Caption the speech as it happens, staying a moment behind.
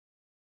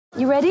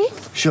You ready?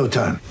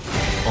 Showtime.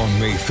 On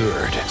May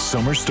 3rd,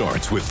 summer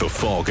starts with The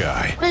Fall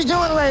Guy. Let's do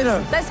it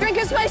later. Let's drink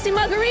a spicy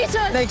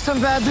margarita. Make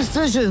some bad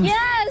decisions.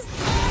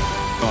 Yes!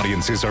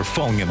 Audiences are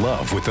falling in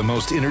love with the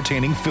most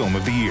entertaining film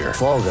of the year.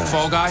 Fall Guy.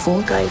 Fall Guy?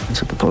 Fall guy.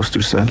 That's what the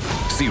poster said.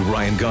 See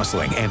Ryan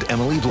Gosling and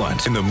Emily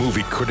Blunt in the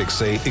movie critics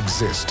say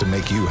exists to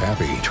make you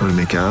happy. Trying to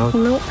make it out?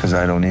 Nope. Because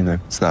I don't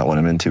either. It's not what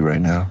I'm into right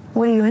now.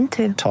 What are you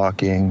into?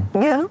 Talking.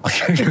 Yeah.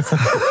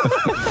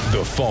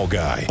 The Fall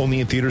Guy.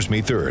 Only in theaters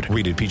May 3rd.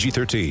 Rated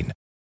PG-13.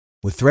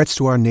 With threats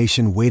to our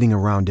nation waiting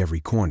around every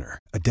corner,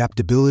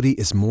 adaptability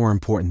is more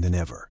important than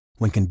ever.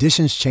 When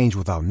conditions change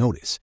without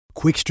notice,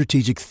 quick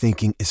strategic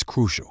thinking is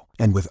crucial.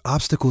 And with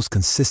obstacles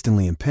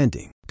consistently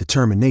impending,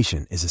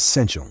 determination is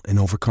essential in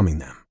overcoming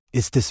them.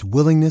 It's this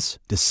willingness,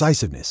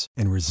 decisiveness,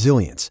 and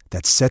resilience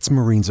that sets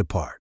Marines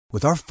apart.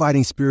 With our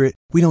fighting spirit,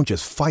 we don't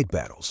just fight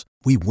battles,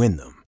 we win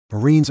them.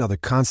 Marines are the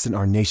constant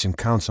our nation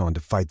counts on to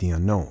fight the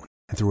unknown.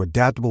 And through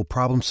adaptable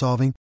problem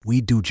solving,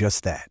 we do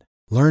just that.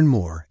 Learn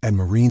more at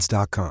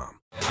marines.com.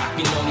 I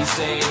can only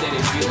say that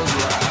it feels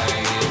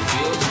right. It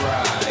feels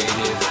right.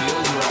 It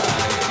feels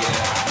right.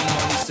 Yeah, I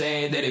can only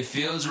say that it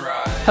feels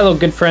right. Hello,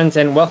 good friends,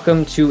 and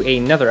welcome to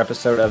another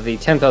episode of the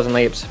 10,000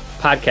 Layups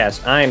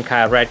podcast. I'm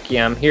Kyle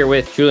Radke. I'm here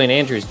with Julian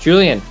Andrews.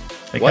 Julian,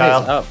 Hey, what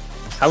Kyle. is up?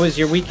 How was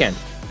your weekend?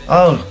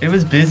 Oh, it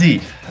was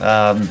busy.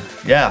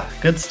 Yeah,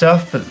 good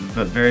stuff, but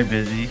very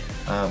busy.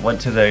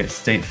 Went to the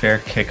state fair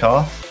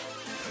kickoff,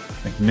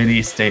 like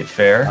mini state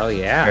fair. Oh,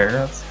 yeah.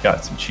 Fairs.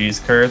 Got some cheese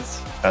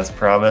curds as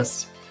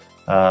promised.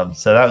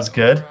 So that was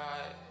good.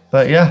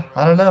 But yeah,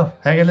 I don't know.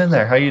 Hanging in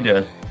there. How you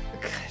doing?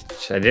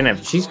 I didn't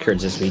have cheese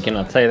curds this weekend,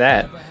 I'll tell you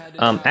that.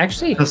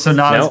 Actually, So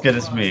not no, as good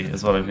as me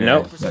is what I'm hearing.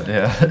 Nope. But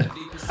yeah.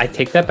 I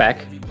take that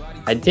back.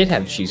 I did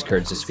have cheese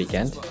curds this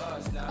weekend.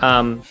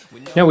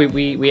 No,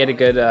 we had a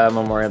good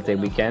Memorial Day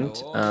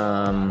weekend.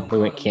 We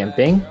went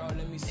camping,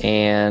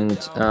 and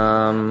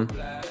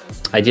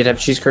I did have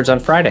cheese curds on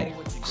Friday.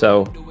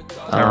 So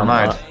Never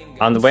mind.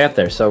 On the way up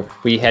there. So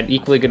we had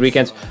equally good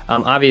weekends.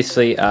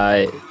 Obviously,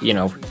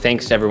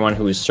 thanks to everyone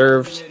who was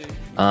served.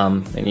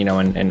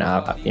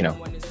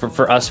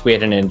 For us, we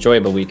had an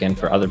enjoyable weekend.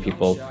 For other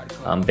people,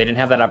 they didn't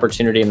have that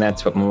opportunity, and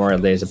that's what Memorial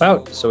Day is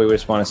about. So we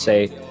just want to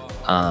say,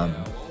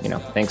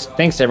 thanks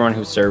to everyone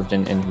who served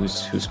and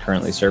who's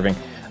currently serving.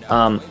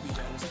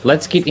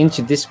 Let's get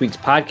into this week's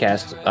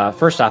podcast.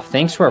 First off,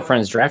 thanks to our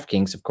friends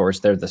DraftKings. Of course,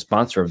 they're the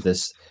sponsor of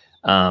this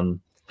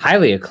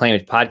highly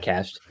acclaimed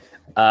podcast.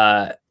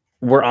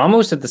 We're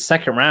almost at the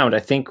second round.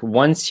 I think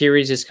one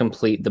series is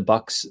complete. The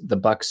Bucks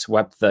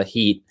swept the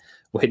Heat,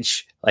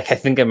 which, I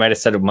think I might have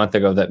said a month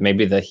ago that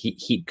maybe the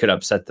Heat could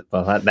upset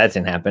that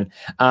didn't happen.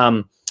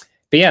 But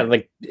yeah,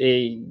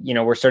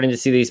 we're starting to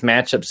see these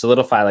matchups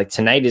solidify.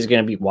 Tonight is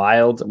going to be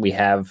wild. We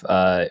have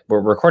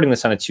we're recording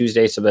this on a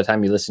Tuesday, so by the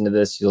time you listen to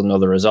this, you'll know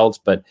the results.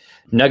 But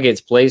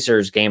Nuggets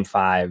Blazers Game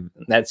 5,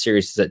 that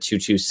series is at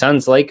 2-2.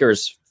 Suns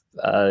Lakers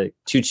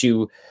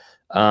 2-2.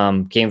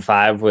 Game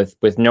 5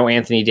 with no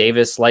Anthony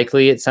Davis,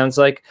 likely, it sounds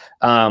like.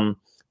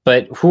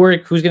 But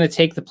who's going to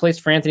take the place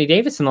for Anthony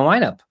Davis in the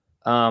lineup?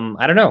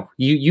 I don't know.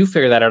 You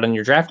figure that out on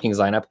your DraftKings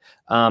lineup.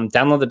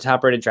 Download the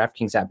top-rated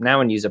DraftKings app now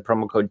and use a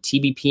promo code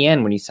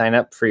TBPN when you sign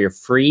up for your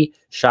free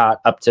shot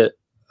up to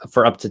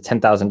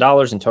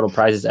 $10,000 in total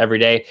prizes every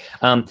day.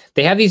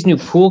 They have these new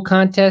pool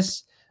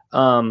contests.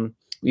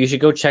 You should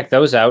go check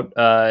those out.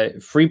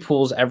 Free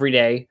pools every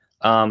day.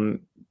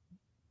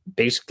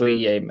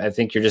 Basically, I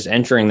think you're just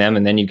entering them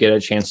and then you get a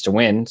chance to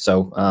win.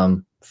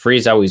 So free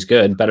is always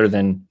good, better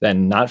than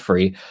not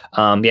free.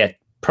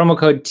 Promo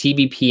code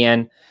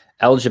TBPN.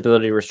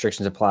 Eligibility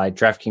restrictions apply.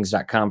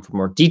 DraftKings.com for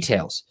more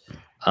details.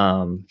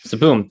 So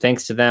boom,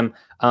 thanks to them.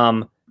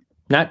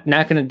 Not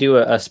going to do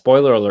a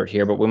spoiler alert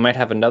here, but we might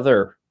have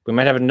another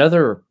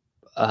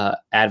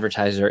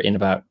advertiser in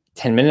about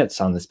 10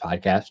 minutes on this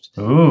podcast.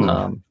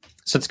 Ooh.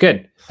 So it's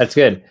good. That's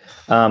good.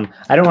 I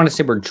don't want to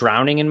say we're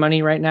drowning in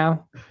money right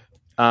now.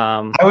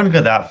 I wouldn't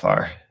go that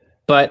far.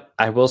 But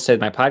I will say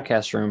my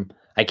podcast room,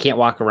 I can't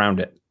walk around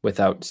it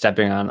without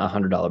stepping on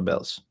 $100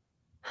 bills.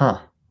 Huh.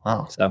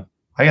 Wow. So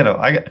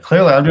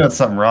clearly I'm doing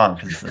something wrong.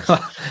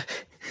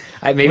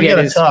 We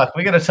gotta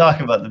talk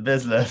about the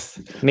business.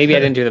 Maybe I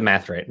didn't do the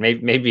math right.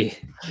 Maybe,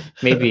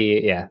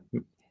 yeah.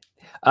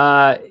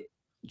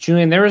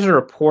 Julian, there was a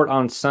report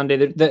on Sunday.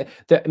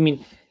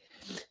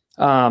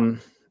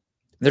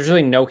 There's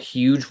really no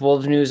huge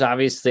Wolves news,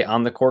 obviously,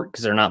 on the court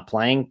because they're not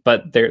playing.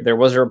 But there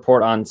was a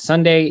report on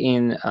Sunday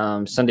in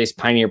Sunday's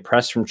Pioneer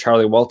Press from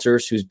Charlie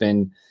Walters, who's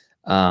been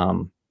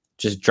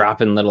just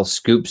dropping little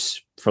scoops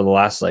for the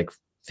last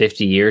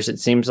 50 years, it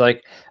seems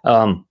like.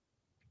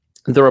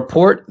 The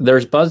report,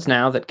 there's buzz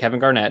now that Kevin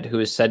Garnett, who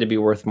is said to be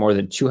worth more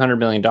than $200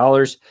 million,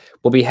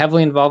 will be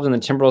heavily involved in the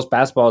Timberwolves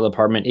basketball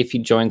department if he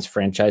joins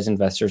franchise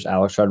investors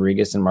Alex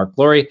Rodriguez and Mark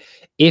Lowry,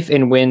 if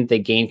and when they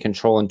gain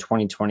control in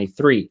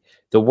 2023.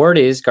 The word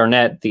is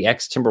Garnett, the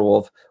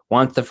ex-Timberwolf,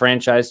 wants the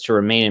franchise to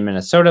remain in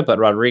Minnesota, but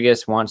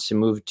Rodriguez wants to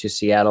move to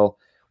Seattle,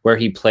 where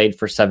he played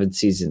for 7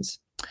 seasons.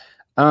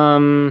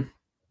 I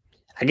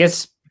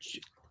guess,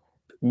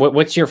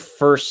 what's your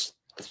first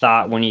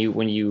thought when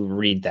you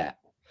read that?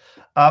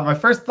 My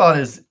first thought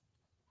is,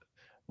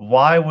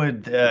 why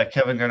would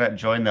Kevin Garnett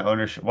join the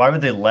ownership? Why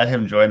would they let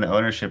him join the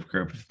ownership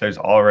group if there's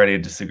already a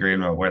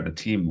disagreement about where the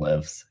team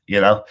lives?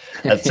 And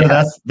so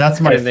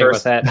that's my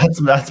first.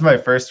 That's my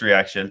first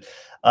reaction,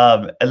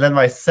 and then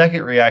my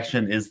second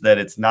reaction is that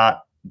it's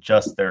not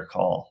just their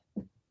call.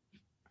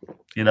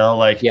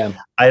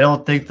 I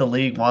don't think the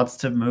league wants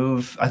to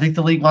move. I think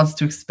the league wants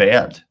to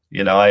expand.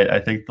 I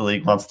think the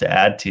league wants to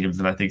add teams,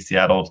 and I think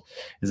Seattle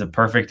is a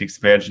perfect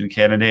expansion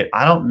candidate.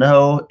 I don't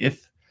know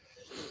if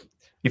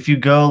you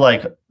go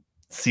like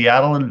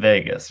Seattle and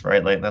Vegas,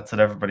 right? Like that's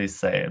what everybody's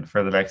saying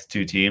for the next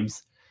two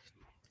teams.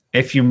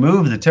 If you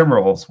move the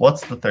Timberwolves,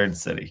 what's the third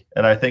city?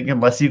 And I think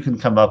unless you can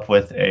come up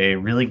with a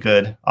really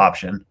good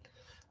option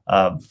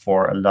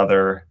for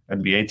another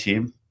NBA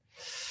team,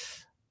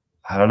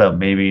 I don't know,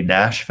 maybe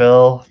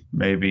Nashville,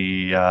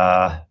 maybe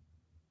I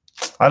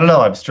don't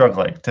know. I'm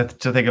struggling to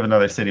think of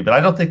another city, but I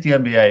don't think the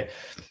NBA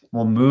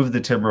will move the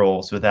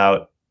Timberwolves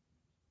without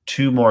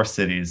two more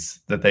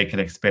cities that they can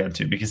expand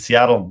to, because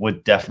Seattle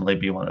would definitely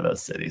be one of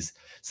those cities.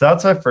 So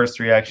that's my first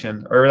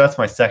reaction, or that's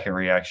my second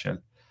reaction.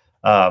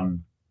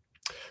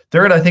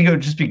 Third, I think it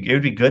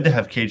would be good to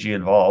have KG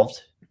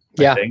involved.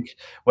 Yeah. I think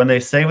when they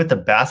say with the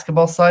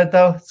basketball side,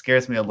 though, it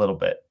scares me a little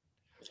bit.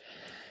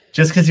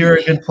 Just because you're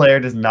a good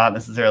player does not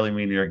necessarily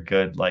mean you're a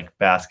good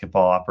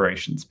basketball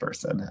operations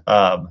person.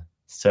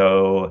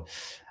 So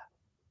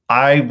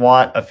I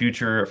want a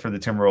future for the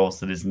Timberwolves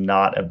that is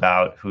not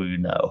about who you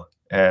know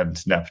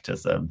and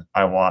nepotism.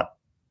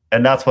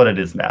 And that's what it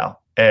is now.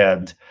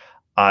 And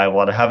I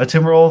want to have a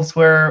Timberwolves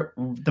where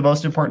the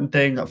most important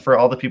thing for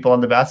all the people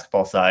on the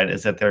basketball side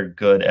is that they're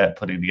good at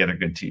putting together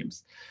good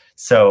teams.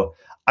 So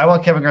I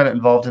want Kevin Garnett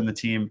involved in the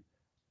team.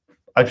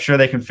 I'm sure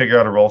they can figure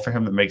out a role for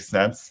him that makes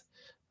sense.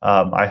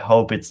 I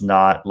hope it's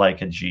not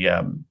like a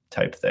GM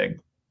type thing.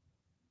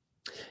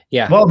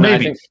 Yeah. Well,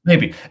 maybe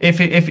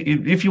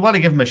if you want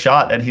to give him a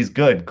shot and he's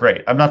good,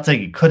 great. I'm not saying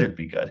he couldn't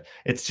be good.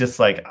 It's just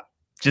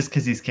just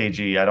because he's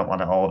KG, I don't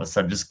want to all of a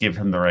sudden just give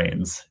him the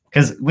reins,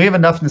 because we have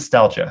enough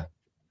nostalgia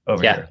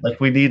over here.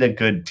 We need a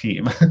good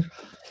team.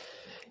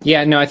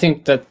 Yeah, no, I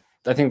think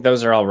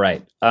those are all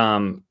right.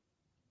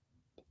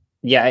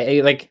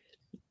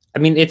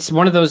 It's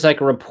one of those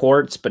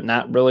reports, but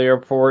not really a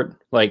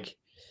report. The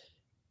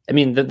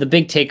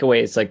big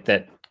takeaway is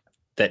that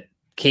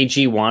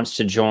KG wants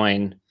to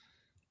join.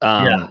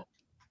 The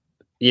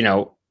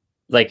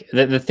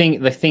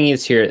thing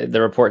is here,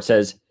 the report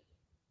says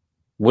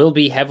will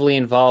be heavily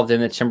involved in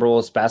the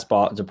Timberwolves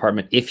basketball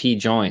department if he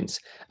joins.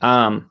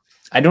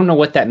 I don't know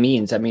what that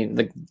means.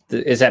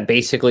 Is that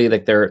basically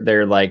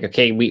they're like,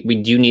 okay,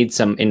 we do need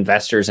some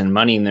investors and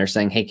money, and they're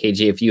saying, hey,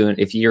 KG,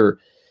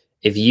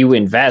 if you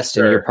invest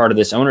and you're part of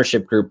this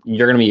ownership group,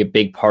 you're going to be a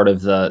big part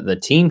of the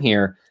team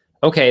here.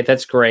 Okay,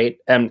 that's great.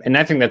 And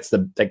I think that's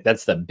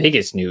the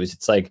biggest news.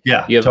 It's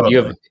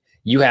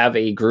you have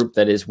a group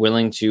that is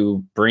willing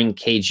to bring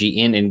KG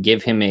in and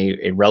give him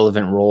a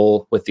relevant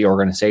role with the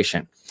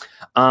organization.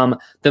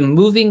 The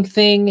moving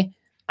thing,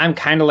 I'm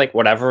kind of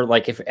whatever.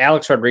 If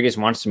Alex Rodriguez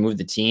wants to move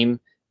the team,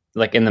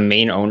 in the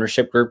main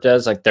ownership group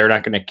does, they're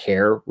not going to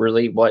care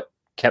really what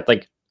kept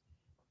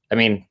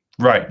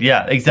right.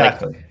 Yeah,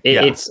 exactly.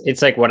 It's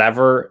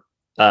whatever.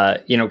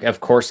 Of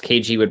course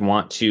KG would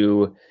want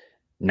to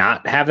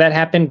not have that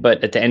happen,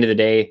 but at the end of the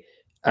day,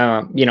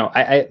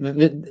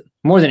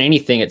 more than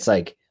anything, it's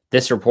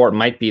this report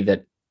might be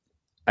that,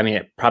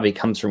 it probably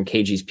comes from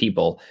KG's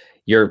people.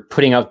 You're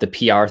putting out the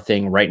PR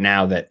thing right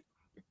now that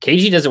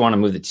KG doesn't want to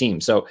move the team.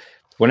 So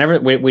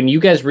when you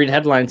guys read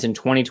headlines in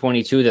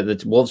 2022 that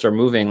the Wolves are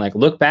moving,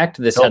 look back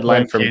to this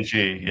headline from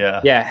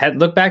KG.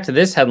 Look back to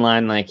this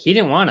headline. He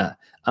didn't want to,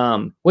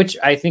 which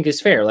I think is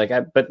fair.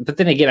 But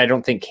then again, I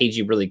don't think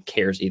KG really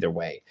cares either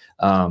way.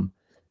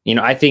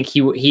 I think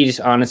he just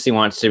honestly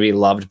wants to be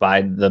loved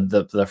by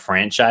the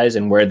franchise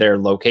and where they're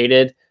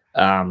located.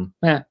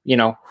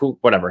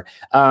 Whatever.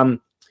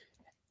 And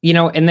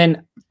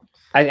then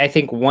I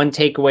think one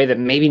takeaway that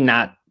maybe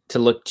not to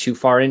look too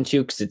far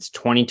into, because it's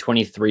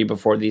 2023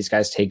 before these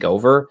guys take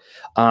over,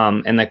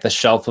 and the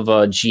shelf of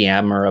a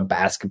GM or a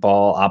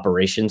basketball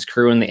operations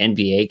crew in the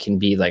NBA can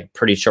be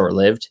pretty short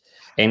lived.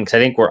 And because I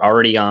think we're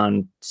already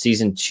on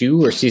season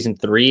 2 or season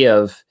 3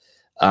 of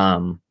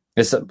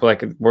it's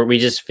where we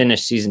just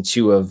finished season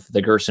 2 of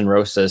the Gerson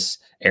Rosas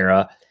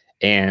era,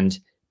 and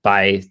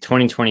by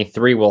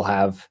 2023 we'll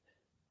have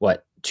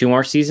 2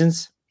 more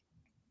seasons.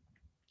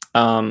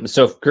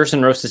 So if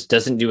Gerson Rosas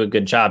doesn't do a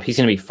good job, he's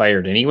going to be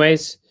fired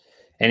anyways.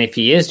 And if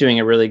he is doing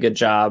a really good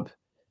job,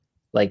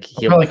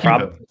 he'll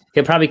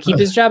probably keep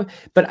his job.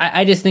 But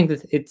I just think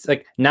that it's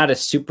not a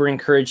super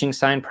encouraging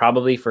sign,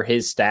 probably for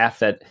his staff,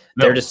 that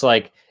they're just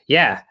KG's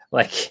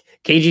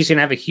going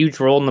to have a huge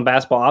role in the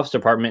basketball ops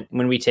department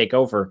when we take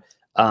over.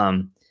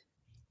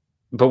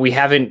 But we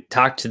haven't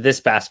talked to this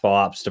basketball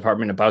ops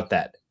department about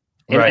that.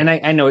 And, right. And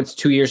I know it's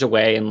 2 years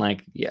away,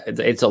 and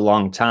it's a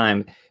long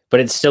time,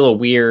 but it's still a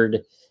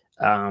weird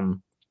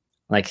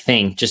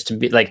thing just to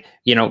be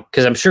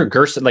because I'm sure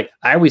Gerson,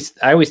 I always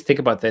think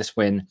about this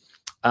when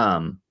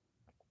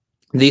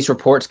these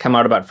reports come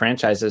out about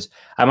franchises,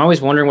 I'm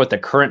always wondering what the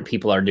current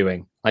people are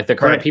doing. Like the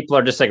current Right. people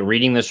are just like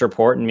reading this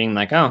report and being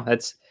like, "Oh,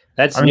 that's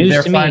I mean, news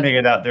they're to me." finding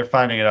it out. They're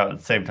finding it out at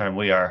the same time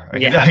we are. I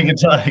Yeah. can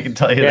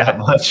tell you Yeah. that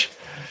much.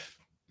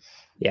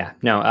 Yeah,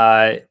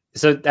 no.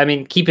 So I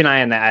mean, keep an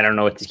eye on that. I don't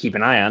know what to keep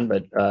an eye on,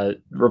 but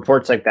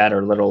reports like that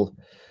are little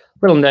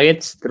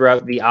nuggets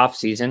throughout the off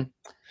season.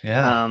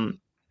 Yeah.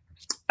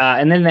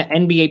 And then the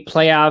NBA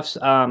playoffs.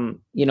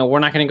 We're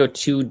not going to go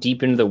too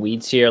deep into the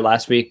weeds here.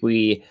 Last week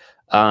we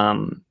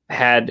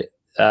had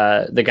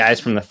the guys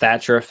from the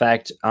Thatcher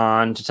Effect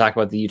on to talk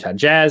about the Utah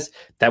Jazz.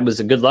 That was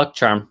a good luck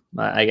charm,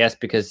 I guess,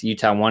 because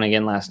Utah won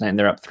again last night and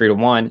they're up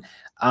 3-1.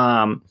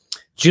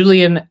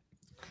 Julian,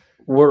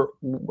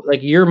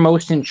 your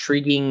most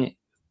intriguing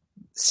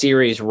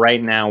series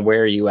right now.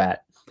 Where are you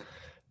at?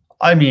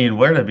 I mean,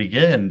 where to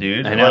begin,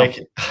 dude? I know.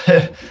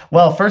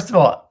 Well, first of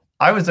all,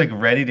 I was like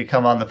ready to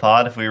come on the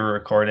pod if we were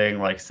recording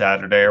like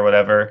Saturday or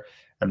whatever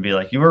and be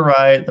like, you were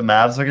right. The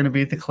Mavs are going to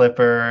beat the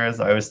Clippers.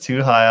 I was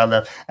too high on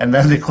them. And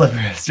then the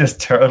Clippers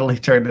just totally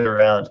turned it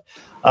around.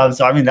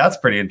 So, I mean, that's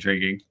pretty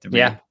intriguing to me.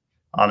 Yeah.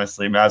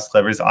 Honestly, Mavs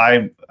Clippers.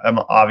 I'm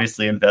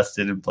obviously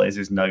invested in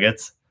Blazers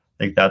Nuggets.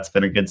 I think that's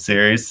been a good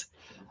series.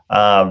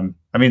 I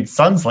mean,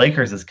 Suns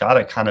Lakers has got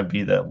to kind of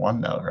be the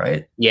one though,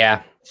 right?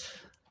 Yeah.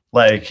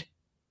 Like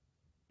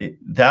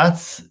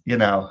that's,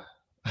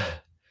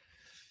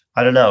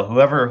 I don't know.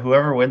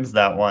 Whoever wins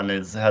that one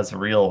has a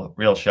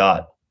real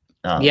shot.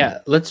 Yeah,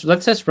 let's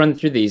just run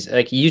through these.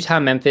 Like Utah,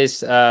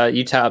 Memphis,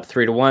 Utah up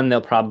 3-1. They'll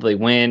probably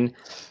win.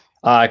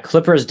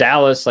 Clippers,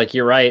 Dallas. Like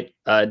you're right.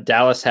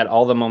 Dallas had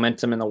all the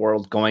momentum in the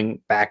world going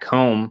back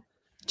home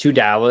to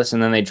Dallas,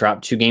 and then they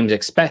dropped 2 games.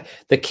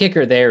 The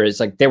kicker there is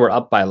like they were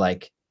up by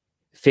like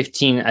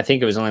 15. I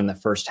think it was only in the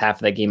first half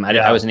of that game.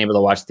 I wasn't able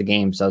to watch the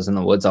game, so I was in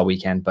the woods all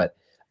weekend. But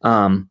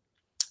that's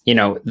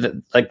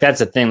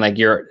the thing. Like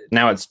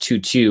now it's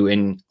 2-2,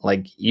 and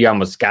like you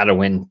almost got to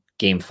win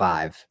game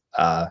 5.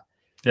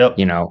 Yep.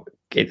 To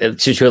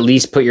at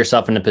least put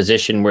yourself in a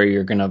position where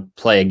you're going to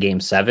play a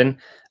game 7.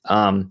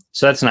 So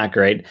that's not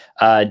great.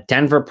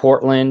 Denver,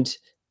 Portland,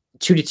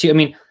 2-2. I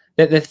mean,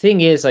 the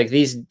thing is like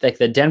these, like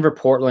the Denver,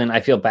 Portland,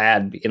 I feel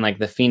bad in like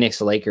the Phoenix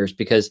Lakers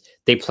because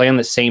they play on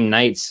the same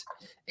nights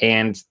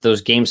and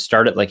those games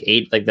start at like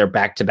 8, like they're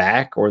back to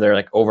back or they're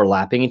like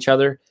overlapping each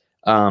other.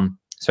 So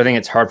I think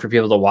it's hard for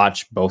people to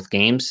watch both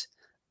games.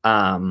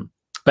 But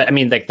I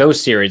mean, like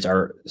those series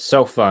are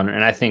so fun.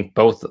 And I think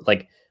both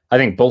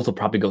will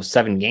probably go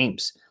 7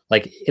 games.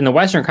 Like in the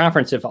Western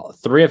Conference, if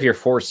 3 of your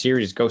 4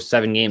 series go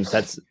 7 games,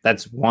 that's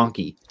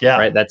wonky. Yeah,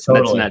 right. That's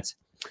nuts.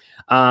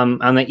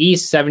 On the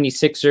East,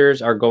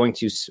 76ers are going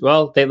to,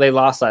 they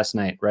lost last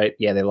night, right?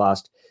 Yeah, they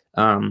lost.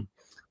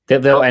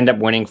 They'll end up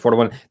winning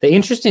 4-1. The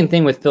interesting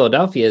thing with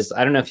Philadelphia is,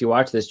 I don't know if you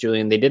watched this,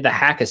 Julian, they did the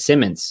hack of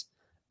Simmons,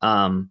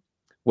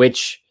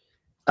 which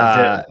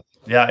I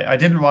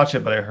didn't watch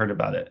it, but I heard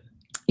about it.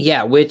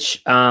 Yeah,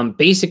 which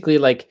basically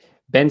like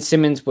Ben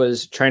Simmons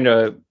was trying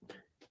to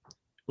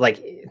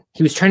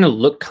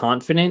look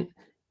confident,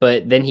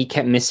 but then he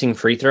kept missing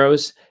free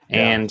throws.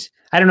 Yeah. And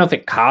I don't know if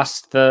it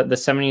cost the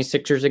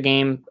 76ers a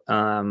game.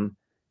 I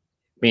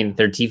mean,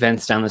 their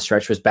defense down the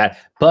stretch was bad.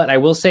 But I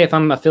will say, if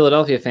I'm a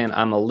Philadelphia fan,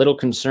 I'm a little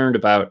concerned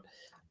about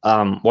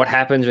what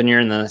happens when you're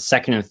in the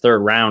second and third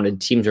round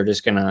and teams are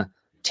just going to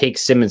take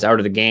Simmons out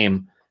of the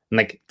game. And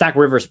like Doc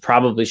Rivers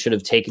probably should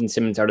have taken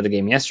Simmons out of the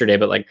game yesterday,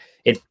 but like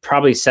it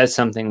probably says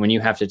something when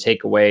you have to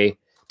take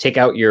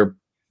out your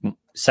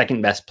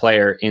second best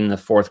player in the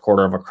fourth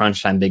quarter of a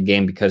crunch time big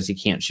game because he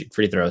can't shoot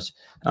free throws.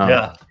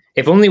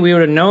 If only we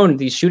would have known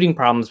these shooting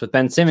problems with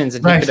Ben Simmons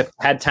and he could have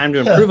had time to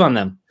improve on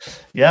them.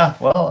 Yeah.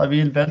 Well, I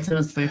mean, Ben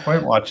Simmons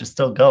 3-point watch is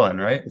still going,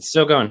 right? It's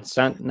still going. It's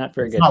not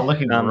very good. It's not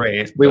looking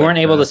great. We weren't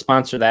able to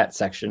sponsor that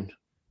section.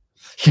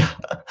 Yeah.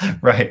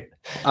 Right.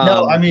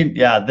 No, I mean,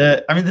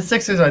 the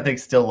Sixers, I think,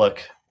 still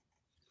look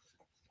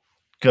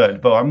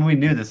good, but I mean, we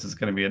knew this was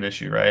going to be an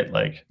issue, right?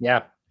 Like,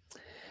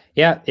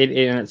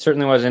 it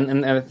certainly was,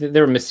 and they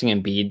were missing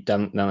Embiid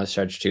down the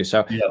stretch too.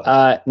 So,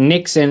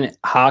 Knicks and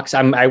Hawks.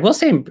 I will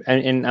say,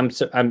 and I'm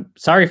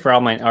sorry for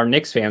all our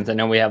Knicks fans. I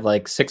know we have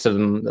like 6 of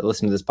them that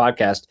listen to this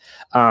podcast.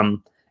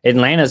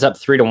 Atlanta's up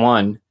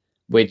 3-1,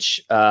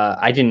 which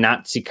I did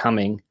not see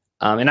coming.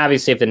 And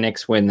obviously, if the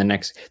Knicks win,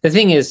 the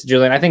thing is,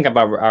 Julian, I think I've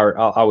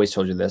always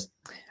told you this.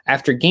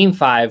 After Game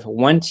 5,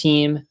 one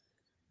team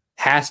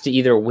has to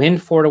either win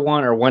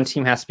 4-1 or one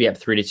team has to be up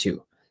 3-2.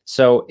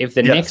 So if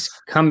the Knicks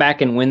come back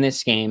and win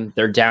this game,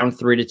 they're down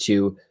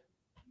 3-2.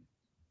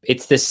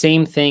 It's the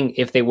same thing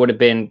if they would have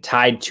been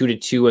tied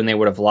 2-2 and they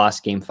would have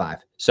lost Game 5.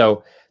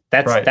 So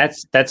that's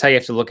how you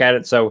have to look at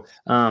it. So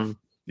 3-1,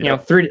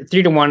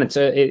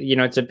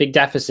 it's a big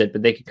deficit,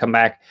 but they could come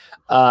back.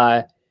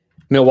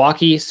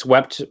 Milwaukee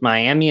swept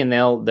Miami, and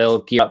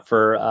they'll gear up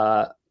for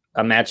a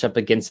matchup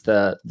against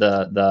the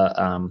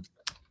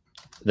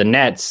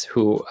Nets,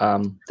 who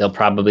they'll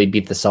probably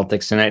beat the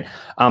Celtics tonight.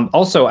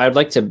 Also, I'd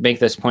like to make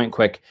this point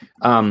quick.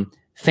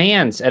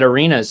 Fans at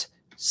arenas,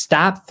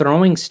 stop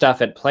throwing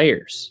stuff at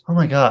players. Oh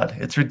my God,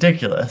 it's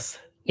ridiculous.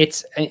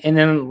 it's, and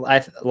then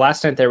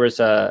last night there was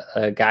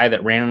a guy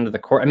that ran into the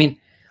court. I mean,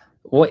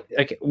 what,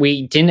 like,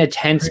 we didn't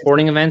attend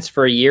sporting events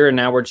for a year, and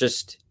now we're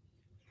just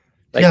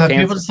like, have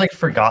people just like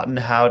forgotten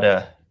how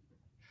to,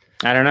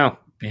 I don't know,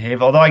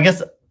 behave. Although I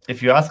guess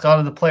if you ask a lot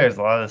of the players,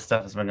 a lot of this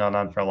stuff has been going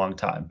on for a long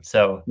time.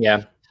 So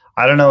yeah,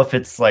 I don't know if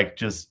it's like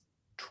just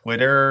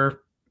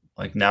Twitter,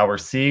 like now we're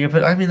seeing it,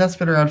 but I mean, that's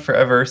been around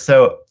forever.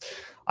 So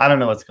I don't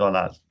know what's going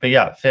on, but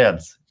yeah,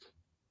 fans,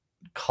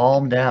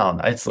 calm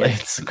down.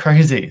 It's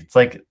crazy. It's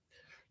like,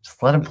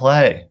 just let him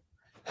play.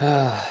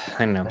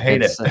 I know. I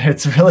hate it.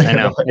 It's really, I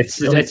know.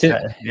 It's really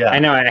sad. Yeah. I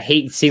know. I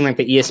hate seeing like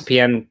the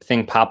ESPN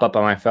thing pop up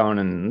on my phone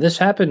and this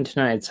happened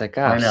tonight. It's like,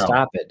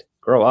 stop it.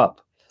 Grow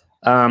up.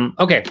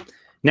 Okay.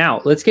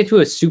 Now let's get to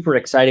a super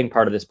exciting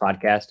part of this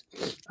podcast.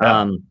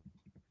 Yeah.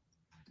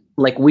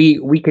 Like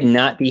we could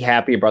not be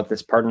happy about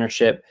this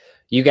partnership.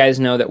 You guys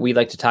know that we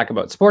like to talk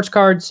about sports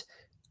cards.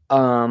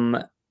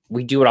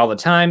 We do it all the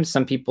time.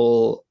 Some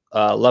people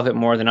love it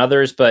more than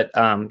others, but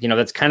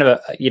that's kind of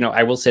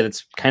I will say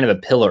that's kind of a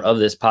pillar of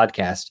this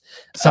podcast.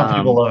 Some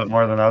people love it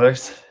more than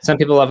others. Some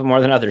people love it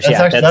more than others.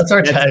 That's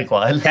our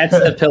tagline. That's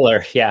the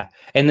pillar. Yeah.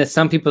 And there's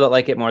some people that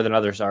like it more than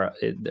others or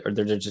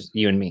they're just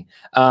you and me.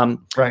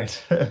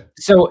 Right.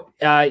 So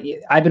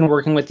I've been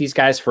working with these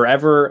guys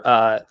forever.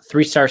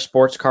 3-Star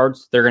Sports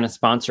Cards. They're going to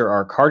sponsor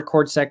our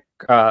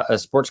a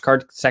sports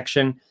card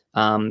section,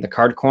 the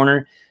Card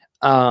Corner.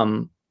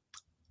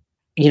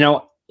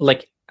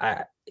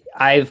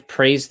 I've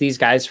praised these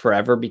guys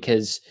forever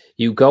because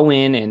you go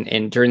in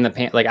and during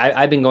the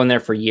I've been going there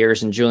for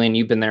years, and Julian,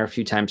 you've been there a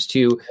few times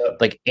too. Yep.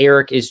 Like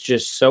Eric is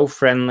just so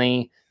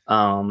friendly.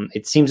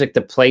 It seems like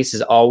the place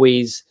is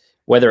always,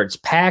 whether it's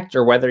packed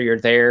or whether you're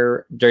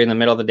there during the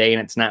middle of the day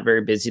and it's not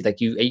very busy, like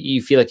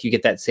you feel like you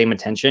get that same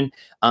attention.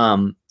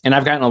 And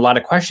I've gotten a lot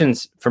of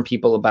questions from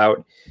people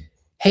about,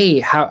 hey,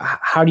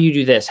 how do you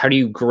do this? How do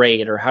you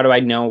grade, or how do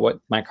I know what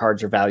my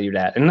cards are valued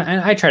at? And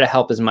I try to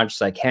help as much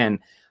as I can.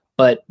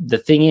 But the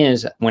thing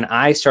is, when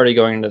I started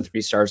going into the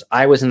 3-Stars,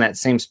 I was in that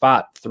same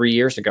spot 3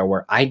 years ago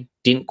where I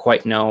didn't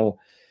quite know,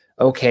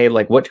 okay,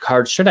 like what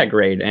cards should I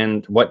grade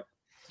and what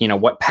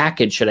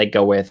package should I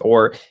go with?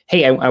 Or,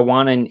 hey, I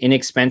want an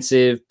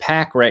inexpensive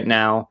pack right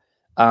now.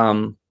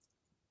 What's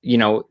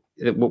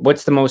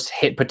the most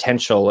hit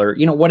potential, or,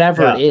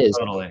 whatever it is.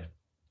 Totally.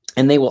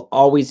 And they will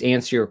always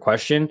answer your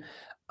question.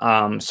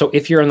 So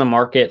if you're in the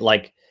market,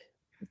 like,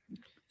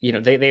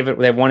 they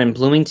have one in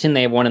Bloomington,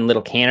 they have one in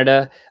Little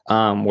Canada,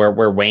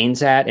 where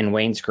Wayne's at, and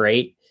Wayne's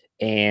great.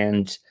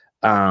 And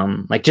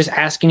just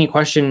ask any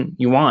question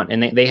you want,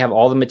 and they have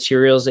all the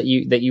materials that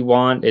you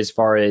want, as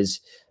far as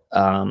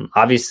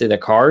obviously the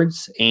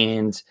cards,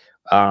 and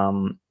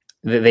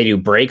they do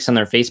breaks on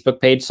their Facebook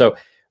page. So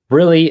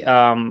really,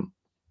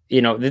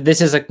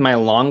 this is like my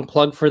long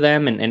plug for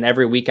them, and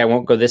every week I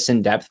won't go this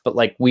in depth, but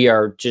like we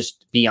are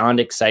just beyond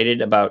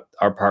excited about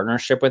our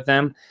partnership with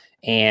them.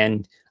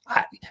 And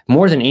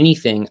more than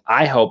anything,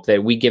 I hope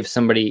that we give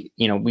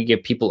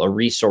people a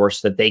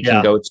resource that they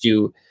can go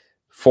to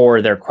for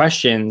their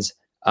questions,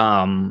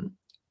 and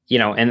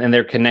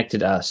they're connected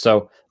to us.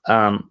 So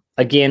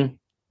again,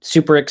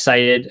 super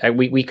excited.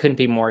 We couldn't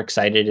be more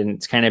excited, and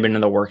it's kind of been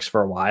in the works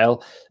for a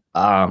while.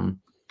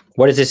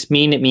 What does this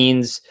mean? It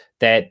means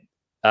that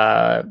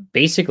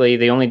basically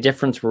the only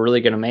difference we're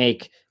really going to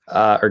make,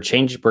 or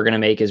change we're going to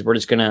make, is we're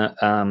just going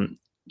to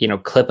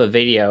clip a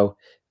video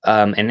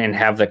and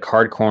have the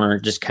Card Corner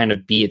just kind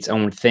of be its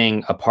own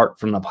thing apart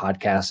from the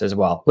podcast as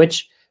well,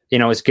 which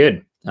is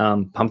good.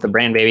 Pump the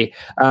brand, baby.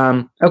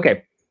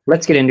 Okay,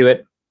 let's get into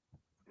it.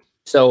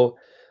 So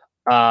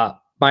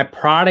my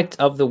product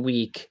of the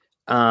week,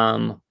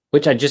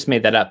 which I just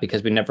made that up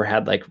because we never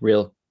had like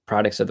real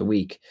products of the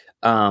week.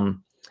 But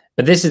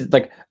this is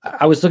like,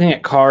 I was looking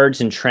at cards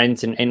and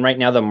trends, and right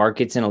now the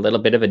market's in a little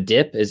bit of a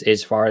dip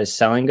as far as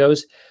selling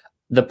goes.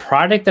 The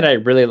product that I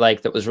really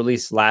like that was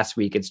released last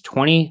week, it's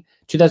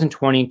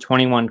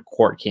 2020-21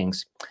 Court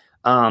Kings.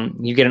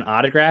 You get an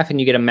autograph and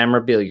you get a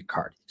memorabilia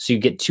card. So you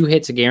get 2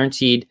 hits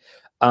guaranteed.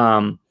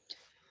 I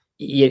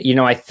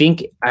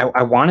think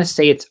I want to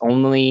say it's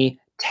only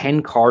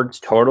 10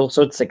 cards total.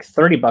 So it's like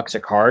 $30 a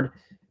card.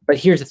 But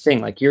here's the thing,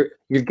 like you're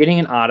getting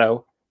an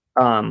auto,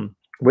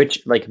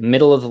 which like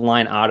middle of the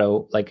line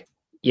auto, like,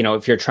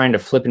 if you're trying to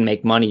flip and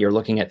make money, you're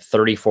looking at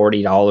 $30,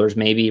 $40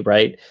 maybe,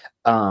 right?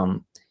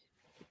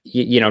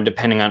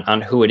 Depending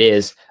on who it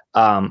is.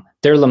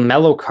 Their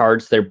LaMelo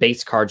cards, their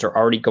base cards are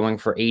already going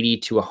for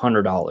 $80 to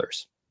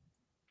 $100.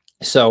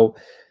 So,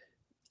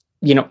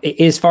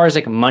 as far as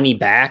like money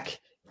back,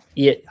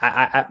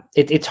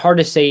 it's hard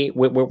to say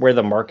where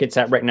the market's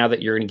at right now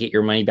that you're going to get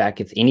your money back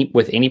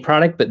with any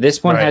product. But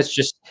this one has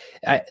just,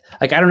 I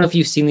don't know if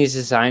you've seen these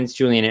designs,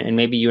 Julian, and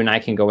maybe you and I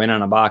can go in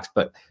on a box,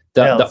 but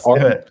the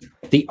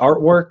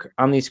artwork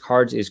on these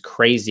cards is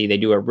crazy. They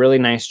do a really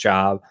nice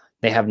job.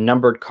 They have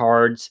numbered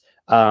cards.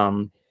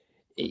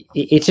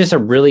 It's just a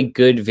really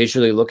good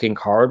visually looking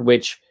card,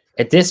 which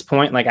at this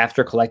point, like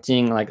after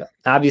collecting, like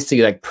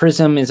obviously like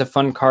Prism is a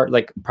fun card,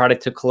 like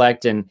product to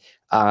collect. And,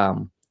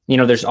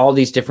 there's all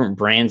these different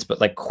brands,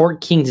 but like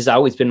Court Kings has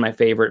always been my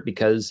favorite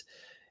because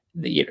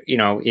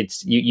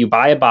it's you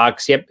buy a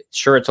box. Yep,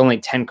 sure, it's only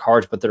 10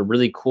 cards, but they're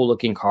really cool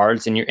looking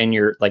cards, and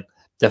you're like,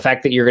 the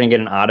fact that you're going to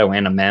get an auto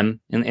and a mem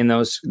in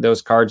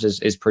those cards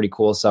is pretty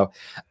cool. So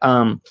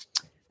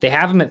they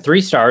have them at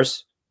 3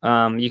 stars.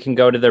 You can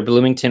go to their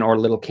Bloomington or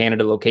Little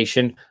Canada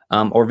location,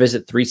 or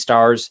visit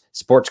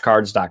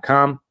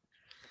 3starssportscards.com.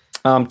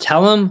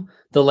 Tell them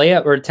the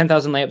layup or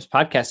 10,000 layups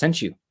podcast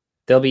sent you.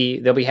 They'll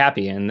be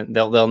happy, and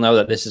they'll know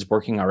that this is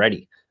working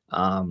already.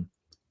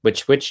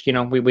 Which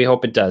we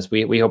hope it does.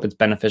 We hope it's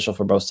beneficial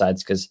for both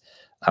sides, because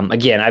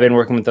again, I've been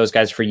working with those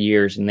guys for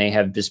years, and they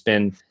have just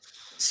been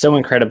so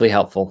incredibly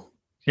helpful.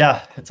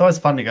 Yeah, it's always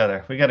fun to go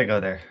there. We got to go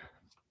there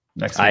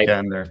next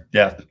weekend, or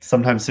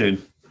sometime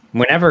soon.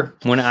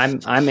 When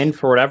I'm in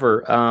for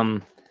whatever.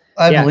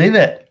 I believe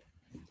it.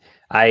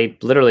 I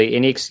literally,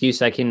 any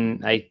excuse I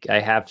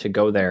have to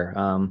go there.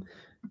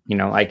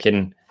 I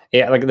can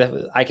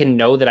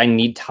know that I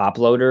need top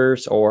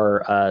loaders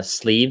or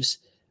sleeves.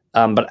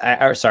 But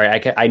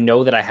I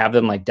know that I have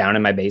them like down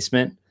in my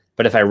basement.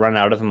 But if I run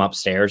out of them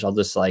upstairs, I'll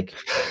just like,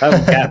 oh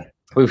yeah,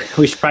 we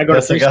should probably go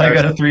to 3 stars. I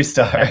got a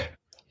 3-star.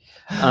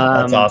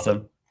 That's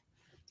awesome.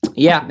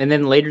 Yeah, and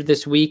then later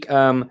this week,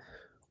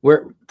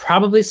 we're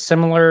probably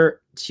similar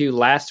to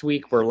last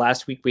week, where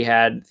last week we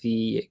had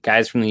the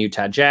guys from the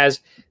Utah Jazz.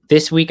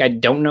 This week, I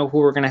don't know who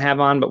we're going to have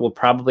on, but we'll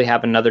probably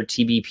have another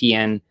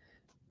TBPN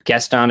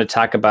guest on to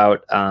talk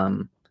about,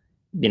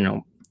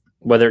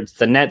 whether it's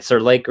the Nets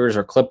or Lakers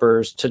or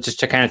Clippers,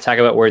 to kind of talk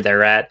about where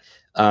they're at.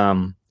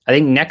 I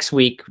think next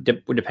week,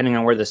 depending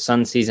on where the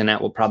Sun season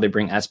at, we'll probably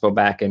bring Espo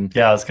back. And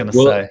I was going to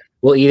say,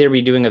 we'll either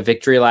be doing a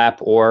victory lap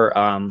or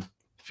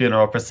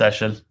funeral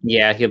procession.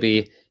 Yeah,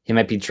 he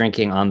might be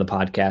drinking on the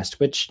podcast,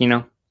 which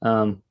it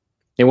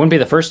wouldn't be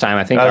the first time.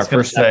 I think our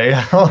first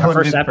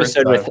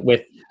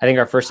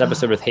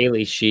episode with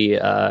Haley, she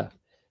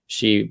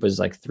was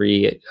like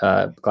 3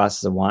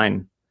 glasses of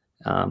wine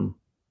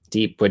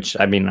deep, which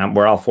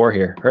we're all for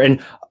here.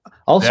 And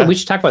also we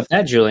should talk about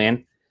that,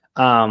 Julian.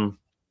 Haley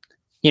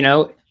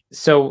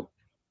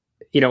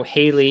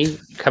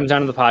comes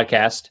onto the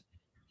podcast,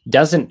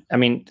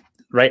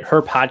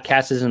 her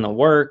podcast is in the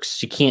works.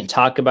 She can't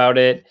talk about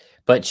it,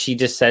 but she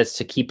just says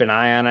to keep an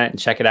eye on it and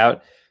check it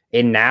out.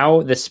 And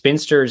now the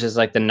Spinsters is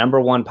like the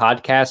 #1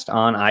 podcast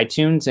on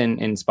iTunes and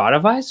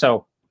Spotify.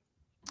 So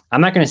I'm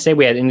not going to say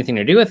we had anything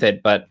to do with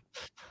it, but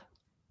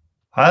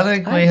I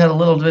think we had a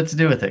little bit to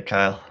do with it,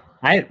 Kyle.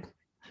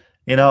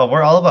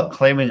 We're all about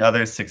claiming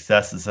others'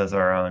 successes as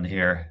our own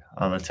here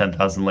on the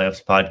 10,000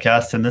 Layups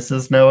podcast, and this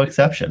is no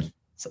exception.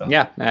 So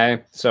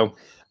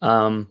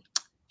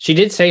she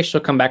did say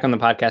she'll come back on the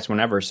podcast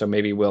whenever, so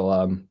maybe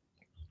we'll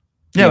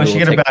we should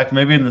get her back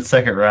maybe in the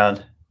second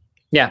round.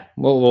 Yeah,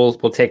 we'll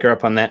take her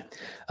up on that.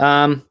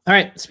 All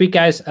right, sweet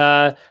guys.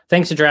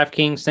 Thanks to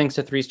DraftKings, thanks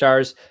to 3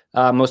 stars.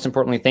 Most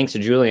importantly, thanks to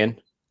Julian.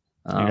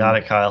 You got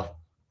it, Kyle.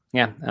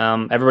 Yeah.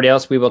 Everybody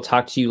else, we will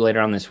talk to you later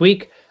on this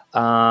week.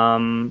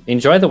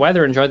 Enjoy the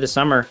weather, enjoy the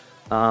summer,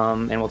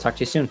 and we'll talk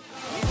to you soon.